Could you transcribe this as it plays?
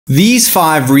These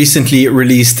 5 recently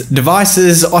released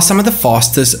devices are some of the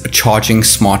fastest charging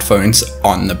smartphones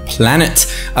on the planet.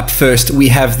 Up first, we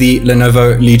have the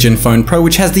Lenovo Legion Phone Pro,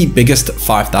 which has the biggest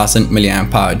 5000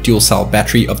 mAh dual cell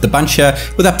battery of the bunch here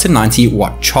with up to 90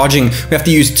 watt charging. We have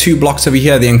to use 2 blocks over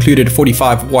here. The included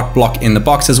 45 watt block in the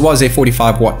box as well as a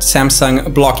 45 watt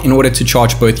Samsung block in order to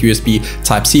charge both USB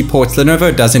Type-C ports.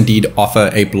 Lenovo does indeed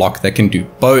offer a block that can do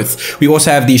both. We also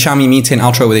have the Xiaomi Mi 10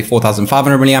 Ultra with a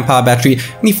 4500 mAh battery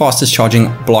and the fastest charging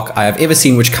block I have ever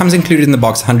seen, which comes included in the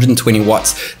box, 120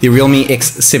 watts. The Realme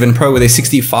X7 Pro with a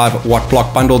 65 watt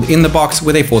block bundled in the box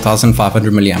with a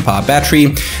 4500 mAh battery.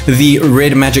 The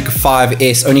RedMagic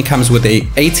 5S only comes with a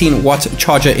 18 watt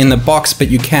charger in the box, but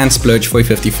you can splurge for a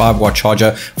 55 watt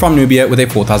charger from Nubia with a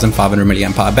 4500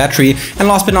 mAh battery. And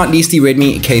last but not least, the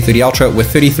Redmi K30 Ultra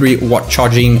with 33 watt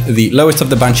charging, the lowest of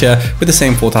the bunch here, with the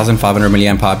same 4500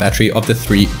 mAh battery of the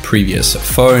 3 previous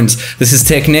phones. This is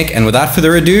TechNick, and without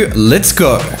further ado, let's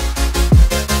go.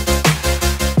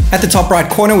 At the top right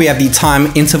corner, we have the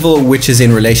time interval, which is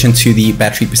in relation to the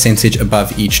battery percentage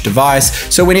above each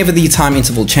device. So whenever the time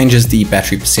interval changes, the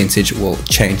battery percentage will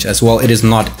change as well. It is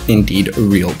not indeed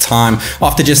real time.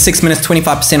 After just 6 minutes,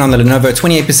 25% on the Lenovo,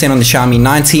 28% on the Xiaomi,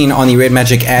 19% on the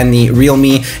RedMagic and the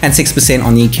Realme, and 6%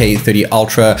 on the K30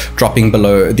 Ultra, dropping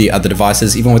below the other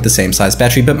devices, even with the same size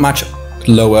battery, but much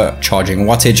lower charging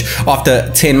wattage. After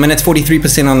 10 minutes,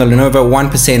 43% on the Lenovo,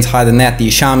 1% higher than that the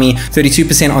Xiaomi,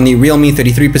 32% on the Realme,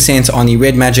 33% on the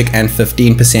RedMagic, and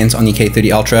 15% on the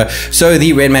K30 Ultra. So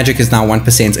the RedMagic is now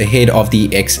 1% ahead of the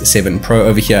X7 Pro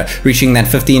over here. Reaching that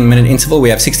 15-minute interval, we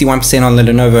have 61% on the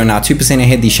Lenovo, now 2%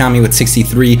 ahead the Xiaomi with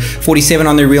 63, 47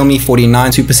 on the Realme,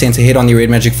 49, 2% ahead on the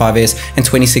RedMagic 5S, and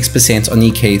 26% on the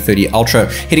K30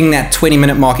 Ultra. Hitting that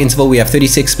 20-minute mark interval, we have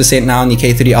 36% now on the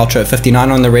K30 Ultra,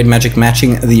 59 on the RedMagic, matching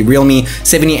the Realme.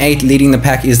 78 leading the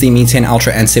pack is the Mi 10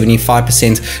 Ultra, and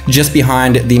 75% just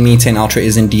behind the Mi 10 Ultra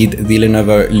is indeed the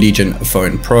Lenovo Legion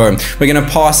Phone Pro. We're going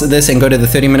to pass this and go to the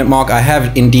 30-minute mark. I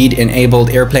have indeed enabled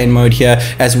airplane mode here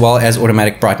as well as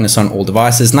automatic brightness on all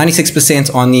devices.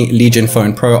 96% on the Legion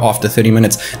Phone Pro after 30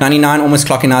 minutes. 99 almost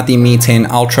clocking out the Mi 10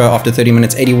 Ultra after 30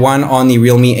 minutes. 81 on the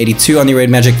Realme, 82 on the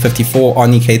RedMagic, 54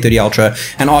 on the K30 Ultra,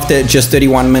 and after just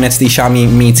 31 minutes the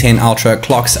Xiaomi Mi 10 Ultra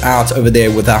clocks out over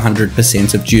there with 100%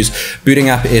 of juice, booting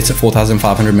up its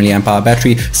 4500 mAh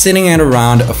battery, sitting at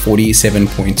around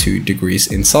 47.2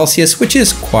 degrees in Celsius, which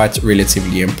is quite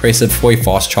relatively impressive for a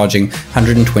fast charging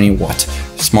 120 watt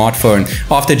smartphone.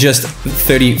 After just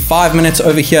 35 minutes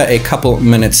over here, a couple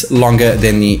minutes longer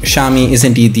than the Xiaomi, is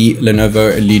indeed the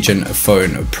Lenovo Legion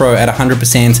Phone Pro at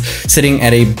 100%, sitting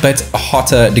at a bit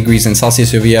hotter degrees in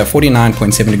Celsius over here,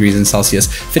 49.7 degrees in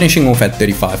Celsius, finishing off at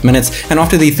 35 minutes. And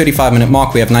after the 35-minute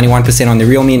mark, we have 91% on the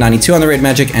Realme, 92 on the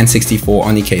RedMagic, and 64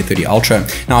 on the K30 Ultra.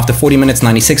 Now after 40 minutes,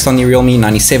 96 on the Realme,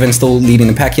 97 still leading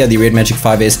the pack here, the RedMagic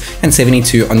 5S, and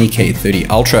 72 on the K30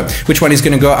 Ultra. Which one is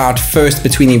going to go out first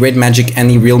between the RedMagic and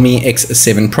the Realme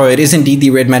X7 Pro? It is indeed the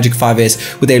RedMagic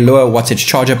 5S with a lower wattage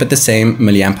charger but the same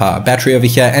milliampere battery over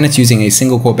here, and it's using a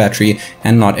single core battery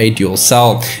and not a dual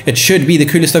cell. It should be the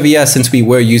coolest over here since we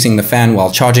were using the fan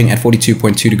while charging at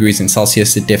 42.2 degrees in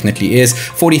Celsius. It definitely is.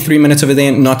 43 minutes over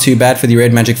there, not too bad for the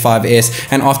RedMagic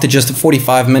 5S, and after just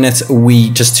 45 minutes, we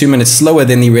just 2 minutes slower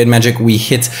than the RedMagic, we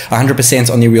hit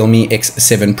 100% on the Realme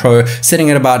X7 Pro, sitting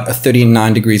at about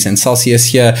 39 degrees in Celsius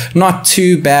here. Not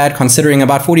too bad considering,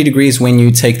 about 40 degrees when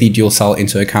you take the dual cell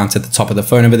into account at the top of the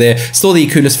phone over there. Still the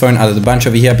coolest phone out of the bunch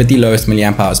over here, but the lowest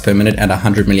milliamp hours per minute at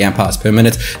 100 milliamp hours per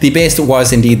minute. The best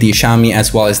was indeed the Xiaomi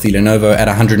as well as the Lenovo at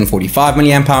 145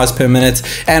 milliamp hours per minute,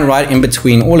 and right in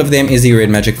between all of them is the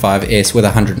RedMagic 5S with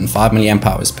 105 milliamp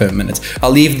hours per minute.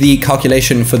 I'll leave the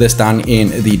calculation for this down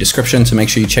in the description, so make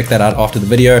sure you check that out after the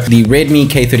video. The Redmi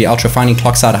K30 Ultra finally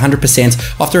clocks out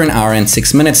 100% after an hour and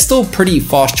 6 minutes. Still pretty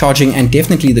fast charging and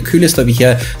definitely the coolest over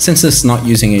here since it's not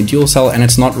using a dual cell and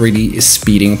it's not really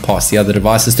speeding past the other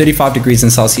devices. 35 degrees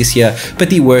in Celsius here, but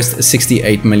the worst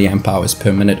 68 milliamp hours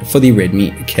per minute for the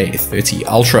Redmi K30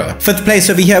 Ultra. Fifth place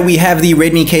over here, we have the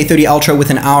Redmi K30 Ultra with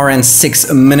an hour and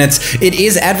 6 minutes. It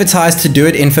is advertised to do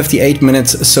it in 58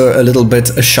 minutes, so a little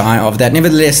bit shy of that.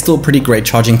 Nevertheless, still pretty great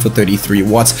charging for 33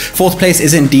 watts. Fourth place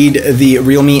is indeed the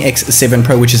Realme X7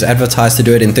 Pro, which is advertised to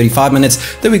do it in 35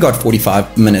 minutes. Then we got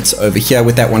 45 minutes over here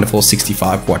with that wonderful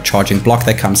 65 watt charging block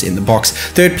that comes in the box.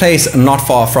 Third place, not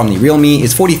far from the Realme,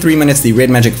 is 43 minutes, the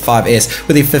RedMagic 5S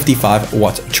with a 55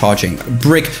 watt charging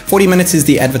brick. 40 minutes is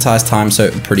the advertised time,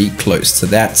 so pretty close to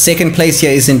that. Second place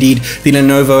here is indeed the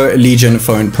Lenovo Legion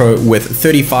Phone Pro with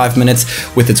 35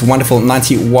 minutes with its wonderful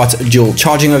 90 watt dual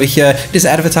charging over here. It is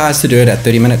advertised to do it at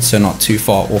 30 minutes, so not too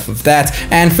far off of that.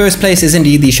 And first place is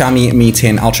indeed the Xiaomi Mi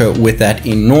 10 Ultra with that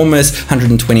enormous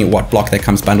 120 watt block that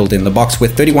comes bundled in the box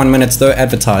with 31 minutes, though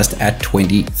advertised at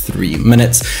 23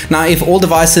 minutes. Now, if all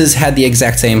devices had the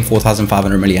exact same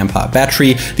 4500 mAh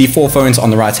battery, the four phones on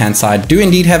the right hand side do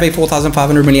indeed have a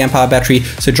 4500 mAh battery,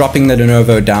 so dropping the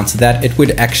Lenovo down to that, it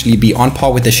would actually be on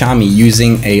par with the Xiaomi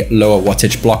using a lower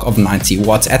wattage block of 90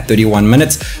 watts at 31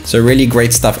 minutes. So really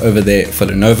great stuff over there for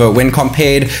Lenovo. When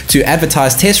compared to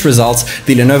advertised test results,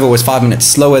 the Lenovo was 5 minutes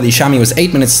slower, the Xiaomi was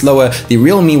 8 minutes slower, the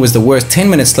Realme was the worst, 10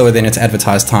 minutes slower than its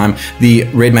advertised time, the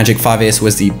RedMagic 5S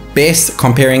was the best,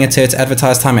 comparing it to its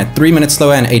advertised time at 3 minutes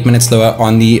slower and 8 minutes slower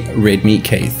on the Redmi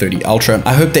K30 Ultra.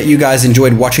 I hope that you guys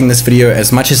enjoyed watching this video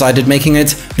as much as I did making it.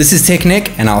 This is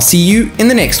TechNick, and I'll see you in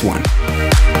the next one.